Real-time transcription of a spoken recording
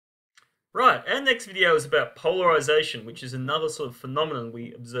Right, our next video is about polarization, which is another sort of phenomenon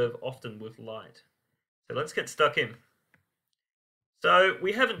we observe often with light. So let's get stuck in. So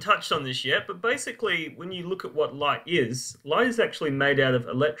we haven't touched on this yet, but basically when you look at what light is actually made out of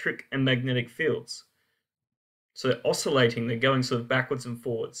electric and magnetic fields. So they're oscillating, they're going sort of backwards and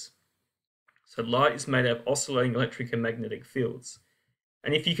forwards. So light is made out of oscillating electric and magnetic fields.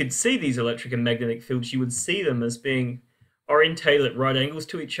 And if you could see these electric and magnetic fields, you would see them as being orientated at right angles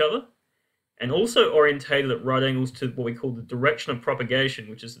to each other, and also orientated at right angles to what we call the direction of propagation,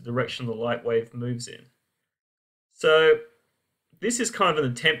 which is the direction the light wave moves in. So this is kind of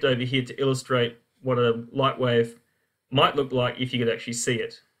an attempt over here to illustrate what a light wave might look like if you could actually see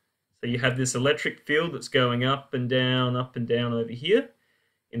it. So you have this electric field that's going up and down over here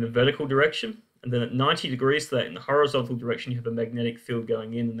in the vertical direction, and then at 90 degrees to that in the horizontal direction you have a magnetic field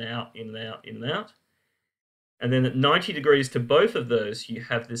going in and out, in and out, in and out. And then at 90 degrees to both of those, you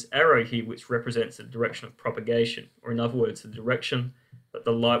have this arrow here which represents the direction of propagation, or in other words, the direction that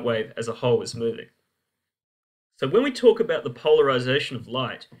the light wave as a whole is moving. So when we talk about the polarization of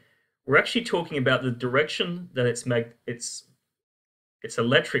light, we're actually talking about the direction that its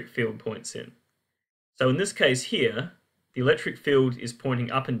electric field points in. So in this case here, the electric field is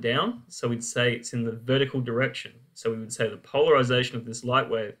pointing up and down, so we'd say it's in the vertical direction. So we would say the polarization of this light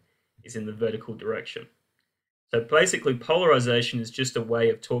wave is in the vertical direction. So basically, polarization is just a way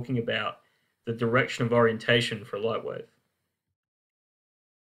of talking about the direction of orientation for a light wave.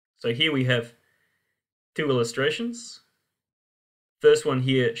 So here we have two illustrations. First one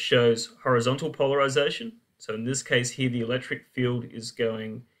here shows horizontal polarization. So in this case here, the electric field is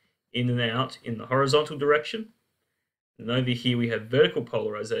going in and out in the horizontal direction. And over here we have vertical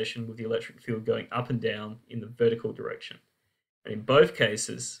polarization with the electric field going up and down in the vertical direction. And in both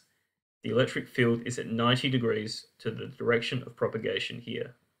cases, the electric field is at 90 degrees to the direction of propagation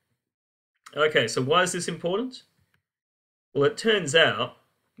here. Okay, so why is this important? Well, it turns out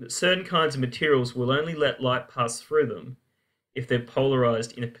that certain kinds of materials will only let light pass through them if they're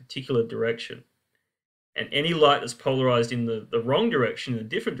polarized in a particular direction. And any light that's polarized in the wrong direction, in a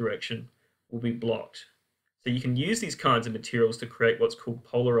different direction, will be blocked. So you can use these kinds of materials to create what's called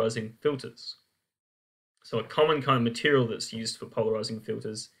polarizing filters. So a common kind of material that's used for polarizing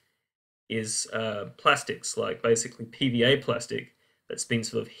filters is plastics, like basically PVA plastic that's been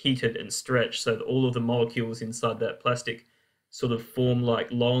sort of heated and stretched so that all of the molecules inside that plastic sort of form like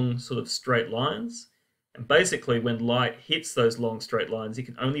long sort of straight lines. And basically when light hits those long straight lines, it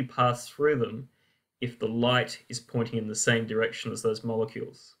can only pass through them if the light is pointing in the same direction as those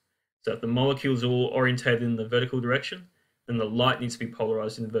molecules. So if the molecules are all orientated in the vertical direction, then the light needs to be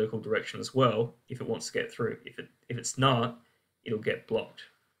polarized in the vertical direction as well if it wants to get through. If it's not, it'll get blocked.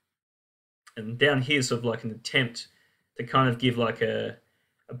 And down here is sort of like an attempt to kind of give like a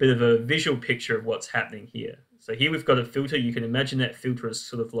bit of a visual picture of what's happening here. So here we've got a filter. You can imagine that filter as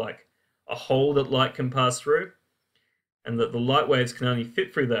sort of like a hole that light can pass through, and that the light waves can only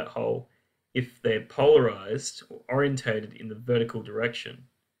fit through that hole if they're polarized or orientated in the vertical direction.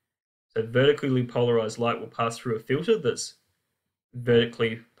 So vertically polarized light will pass through a filter that's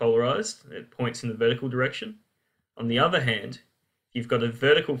vertically polarized. It points in the vertical direction. On the other hand, you've got a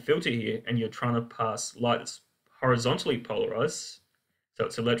vertical filter here and you're trying to pass light that's horizontally polarized, so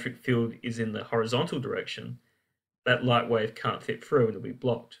its electric field is in the horizontal direction, that light wave can't fit through and it'll be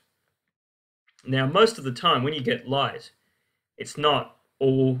blocked. Now, most of the time when you get light, it's not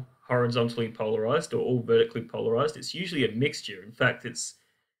all horizontally polarized or all vertically polarized. It's usually a mixture. In fact, it's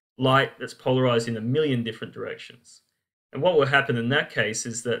light that's polarized in a million different directions. And what will happen in that case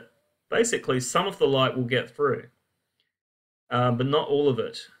is that basically some of the light will get through, but not all of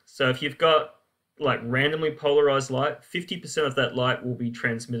it. So if you've got like randomly polarized light, 50% of that light will be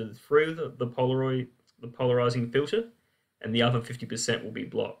transmitted through the polarizing filter, and the other 50% will be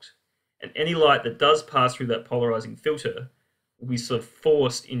blocked. And any light that does pass through that polarizing filter will be sort of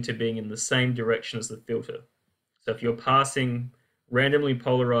forced into being in the same direction as the filter. So if you're passing randomly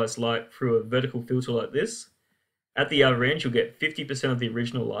polarized light through a vertical filter like this, at the other end you'll get 50% of the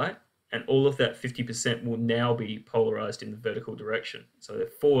original light, and all of that 50% will now be polarized in the vertical direction. So they're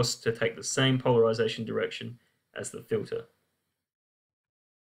forced to take the same polarization direction as the filter.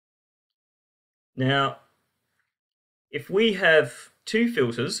 Now, if we have two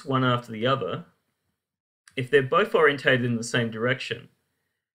filters, one after the other, if they're both orientated in the same direction,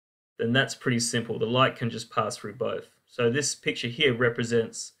 then that's pretty simple. The light can just pass through both. So this picture here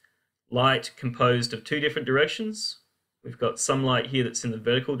represents light composed of two different directions. We've got some light here that's in the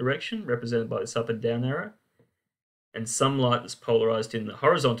vertical direction, represented by this up and down arrow, and some light that's polarized in the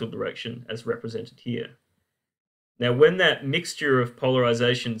horizontal direction, as represented here. Now, when that mixture of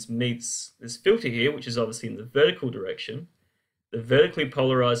polarizations meets this filter here, which is obviously in the vertical direction, the vertically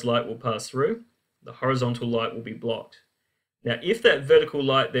polarized light will pass through, the horizontal light will be blocked. Now, if that vertical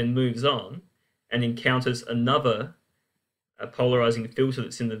light then moves on and encounters another polarizing filter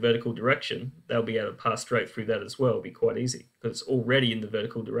that's in the vertical direction, they'll be able to pass straight through that as well. It'll be quite easy because it's already in the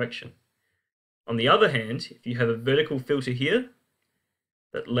vertical direction. On the other hand, if you have a vertical filter here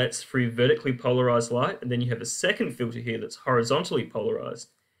that lets through vertically polarized light, and then you have a second filter here that's horizontally polarized,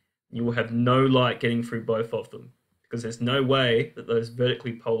 you will have no light getting through both of them because there's no way that those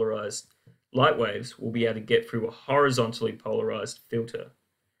vertically polarized light waves will be able to get through a horizontally polarized filter.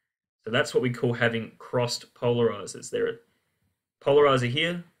 So that's what we call having crossed polarizers. They're a polarizer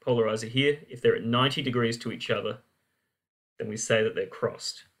here, polarizer here. If they're at 90 degrees to each other, then we say that they're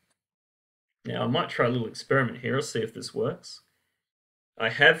crossed. Now I might try a little experiment here. I'll see if this works. I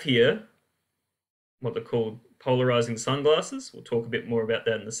have here what they're called polarizing sunglasses. We'll talk a bit more about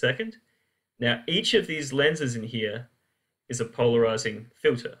that in a second. Now each of these lenses in here is a polarizing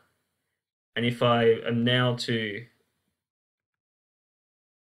filter. And if I am now to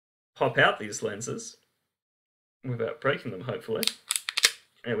pop out these lenses, without breaking them hopefully,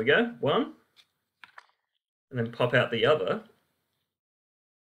 there we go, one, and then pop out the other,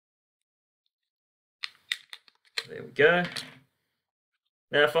 there we go.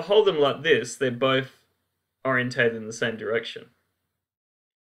 Now if I hold them like this, they're both orientated in the same direction.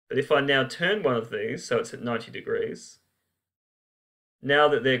 But if I now turn one of these, so it's at 90 degrees, now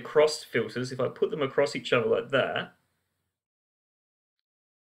that they're crossed filters, if I put them across each other like that,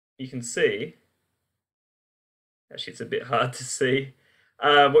 you can see, actually it's a bit hard to see,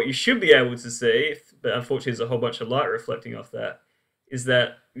 what you should be able to see, but unfortunately there's a whole bunch of light reflecting off that, is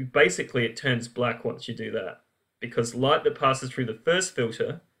that basically it turns black once you do that, because light that passes through the first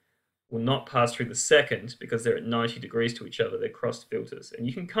filter will not pass through the second because they're at 90 degrees to each other, they're crossed filters. And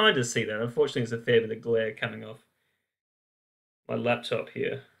you can kind of see that. Unfortunately there's a fair bit of glare coming off my laptop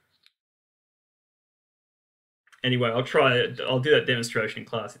here. Anyway, I'll do that demonstration in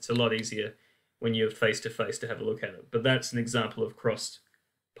class. It's a lot easier when you're face to face to have a look at it. But that's an example of crossed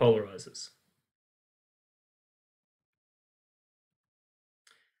polarizers.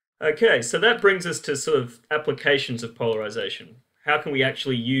 Okay, so that brings us to sort of applications of polarization. How can we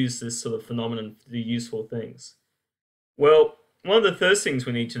actually use this sort of phenomenon to do useful things? Well, one of the first things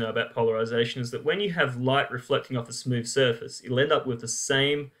we need to know about polarization is that when you have light reflecting off a smooth surface, you'll end up with the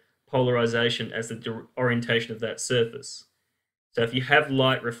same polarization as the orientation of that surface. So if you have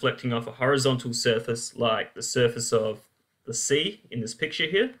light reflecting off a horizontal surface like the surface of the sea in this picture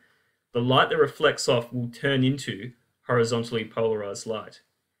here, the light that reflects off will turn into horizontally polarized light.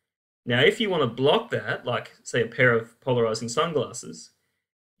 Now if you want to block that, like say a pair of polarizing sunglasses,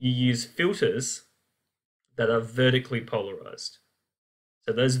 you use filters that are vertically polarized.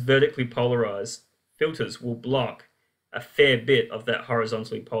 So those vertically polarized filters will block a fair bit of that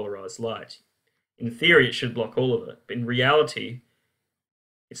horizontally polarized light. In theory, it should block all of it, but in reality,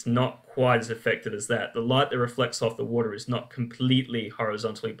 it's not quite as effective as that. The light that reflects off the water is not completely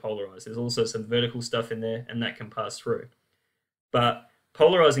horizontally polarized. There's also some vertical stuff in there, and that can pass through. But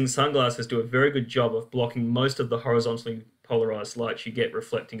polarizing sunglasses do a very good job of blocking most of the horizontally polarized light you get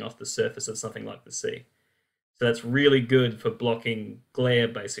reflecting off the surface of something like the sea. So that's really good for blocking glare,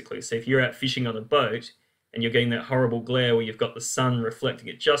 basically. So if you're out fishing on a boat and you're getting that horrible glare where you've got the sun reflecting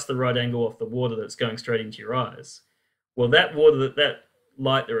at just the right angle off the water that's going straight into your eyes, well, that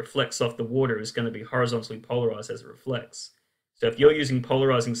light that reflects off the water is going to be horizontally polarized as it reflects. So if you're using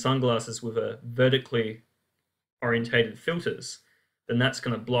polarizing sunglasses with a vertically orientated filters, then that's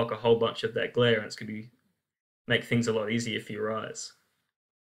going to block a whole bunch of that glare, and it's going to make things a lot easier for your eyes.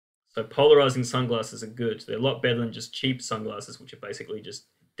 So polarizing sunglasses are good. They're a lot better than just cheap sunglasses, which are basically just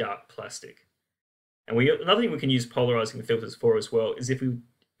dark plastic. And another thing we can use polarizing filters for as well is if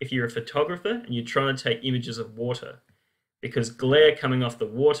you're a photographer and you're trying to take images of water, because glare coming off the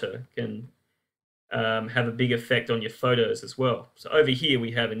water can have a big effect on your photos as well. So over here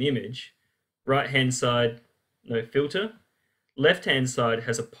we have an image, right-hand side, no filter. Left-hand side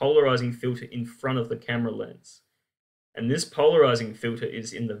has a polarizing filter in front of the camera lens. And this polarizing filter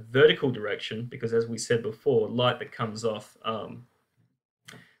is in the vertical direction because, as we said before, light that comes off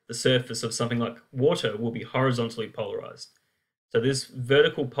the surface of something like water will be horizontally polarized. So this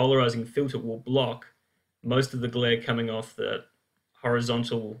vertical polarizing filter will block most of the glare coming off the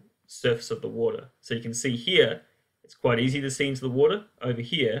horizontal surface of the water. So you can see here, it's quite easy to see into the water. Over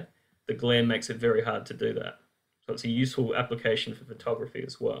here, the glare makes it very hard to do that. So it's a useful application for photography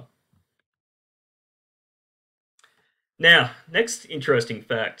as well. Now, next interesting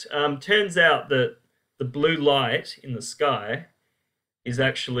fact. Turns out that the blue light in the sky is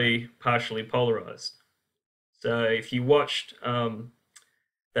actually partially polarized. So if you watched that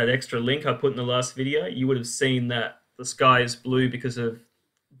extra link I put in the last video, you would have seen that the sky is blue because of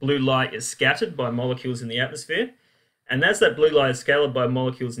blue light is scattered by molecules in the atmosphere. And as that blue light is scattered by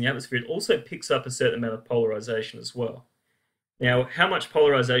molecules in the atmosphere, it also picks up a certain amount of polarization as well. Now, how much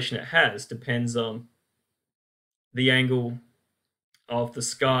polarization it has depends on the angle of the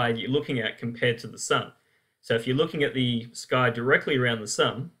sky you're looking at compared to the sun. So if you're looking at the sky directly around the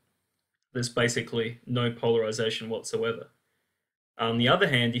sun, there's basically no polarization whatsoever. On the other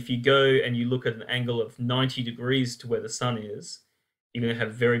hand, if you go and you look at an angle of 90 degrees to where the sun is, you're going to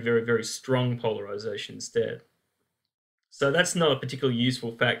have very, very, very strong polarization instead. So that's not a particularly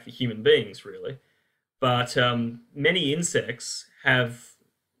useful fact for human beings, really. But many insects have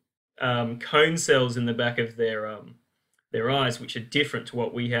cone cells in the back of their eyes, which are different to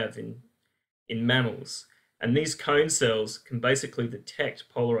what we have in mammals. And these cone cells can basically detect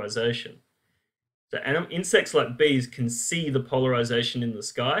polarization. So insects like bees can see the polarization in the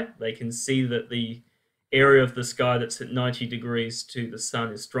sky. They can see that the area of the sky that's at 90 degrees to the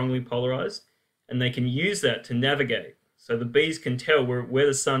sun is strongly polarized, and they can use that to navigate. So the bees can tell where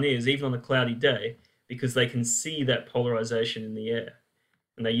the sun is, even on a cloudy day, because they can see that polarization in the air.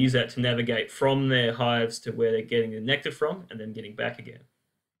 And they use that to navigate from their hives to where they're getting the nectar from, and then getting back again.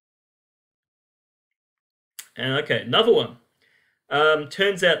 And okay, another one.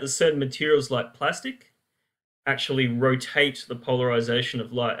 Turns out that certain materials like plastic actually rotate the polarization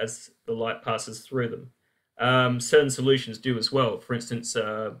of light as the light passes through them. Certain solutions do as well. For instance,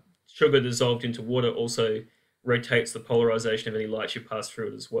 sugar dissolved into water also rotates the polarization of any light you pass through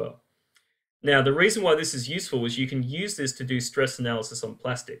it as well. Now, the reason why this is useful is you can use this to do stress analysis on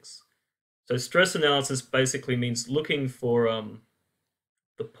plastics. So stress analysis basically means looking for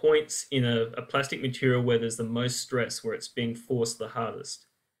the points in a plastic material where there's the most stress, where it's being forced the hardest.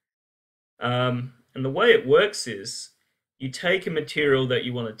 And the way it works is you take a material that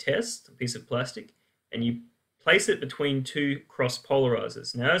you want to test, a piece of plastic, and you place it between two cross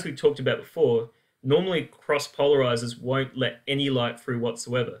polarizers. Now, as we talked about before, normally cross polarizers won't let any light through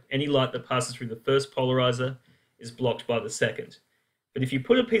whatsoever. Any light that passes through the first polarizer is blocked by the second. But if you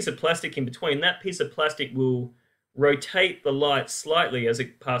put a piece of plastic in between, that piece of plastic will rotate the light slightly as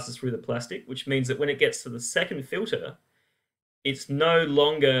it passes through the plastic, which means that when it gets to the second filter, it's no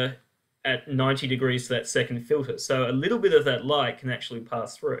longer at 90 degrees to that second filter. So a little bit of that light can actually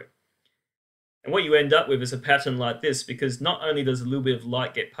pass through. And what you end up with is a pattern like this, because not only does a little bit of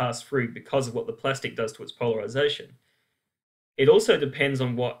light get passed through because of what the plastic does to its polarization, it also depends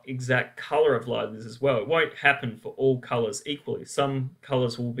on what exact color of light it is as well. It won't happen for all colors equally. Some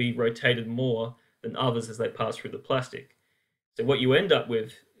colors will be rotated more than others as they pass through the plastic. So what you end up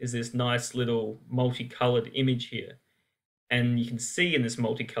with is this nice little multicolored image here. And you can see in this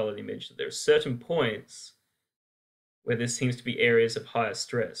multicolored image that there are certain points where there seems to be areas of higher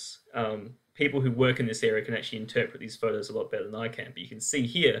stress. People who work in this area can actually interpret these photos a lot better than I can. But you can see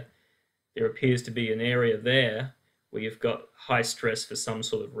here, there appears to be an area there where you've got high stress for some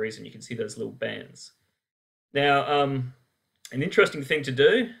sort of reason. You can see those little bands. Now, an interesting thing to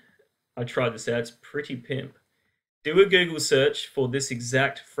do, I tried this out, it's pretty pimp. Do a Google search for this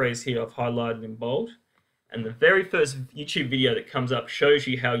exact phrase here I've highlighted in bold. And the very first YouTube video that comes up shows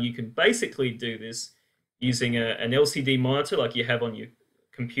you how you can basically do this using an LCD monitor like you have on your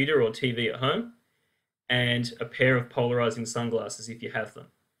computer or TV at home, and a pair of polarizing sunglasses if you have them.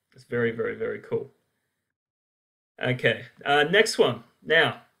 It's very, very, very cool. Okay, next one.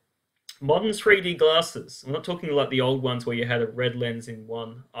 Now, modern 3D glasses. I'm not talking like the old ones where you had a red lens in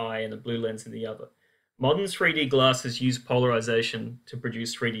one eye and a blue lens in the other. Modern 3D glasses use polarization to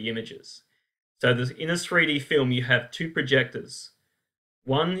produce 3D images. So in a 3D film, you have two projectors.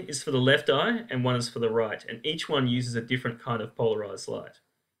 One is for the left eye and one is for the right, and each one uses a different kind of polarized light.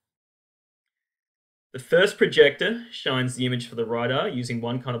 The first projector shines the image for the right eye using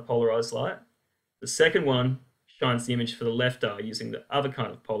one kind of polarized light. The second one shines the image for the left eye using the other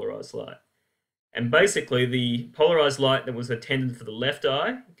kind of polarized light. And basically, the polarized light that was intended for the left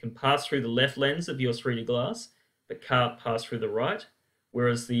eye can pass through the left lens of your 3D glass, but can't pass through the right,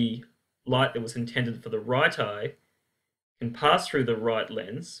 whereas the light that was intended for the right eye can pass through the right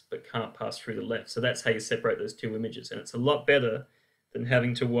lens, but can't pass through the left. So that's how you separate those two images. And it's a lot better than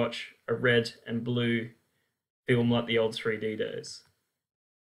having to watch a red and blue film like the old 3D days.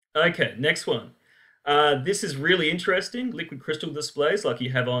 Okay, next one. This is really interesting. Liquid crystal displays like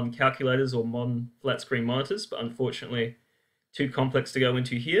you have on calculators or modern flat screen monitors, but unfortunately too complex to go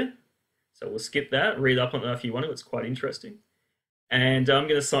into here. So we'll skip that. Read up on that if you want to. It's quite interesting. And I'm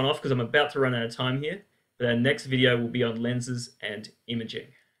going to sign off because I'm about to run out of time here. But our next video will be on lenses and imaging.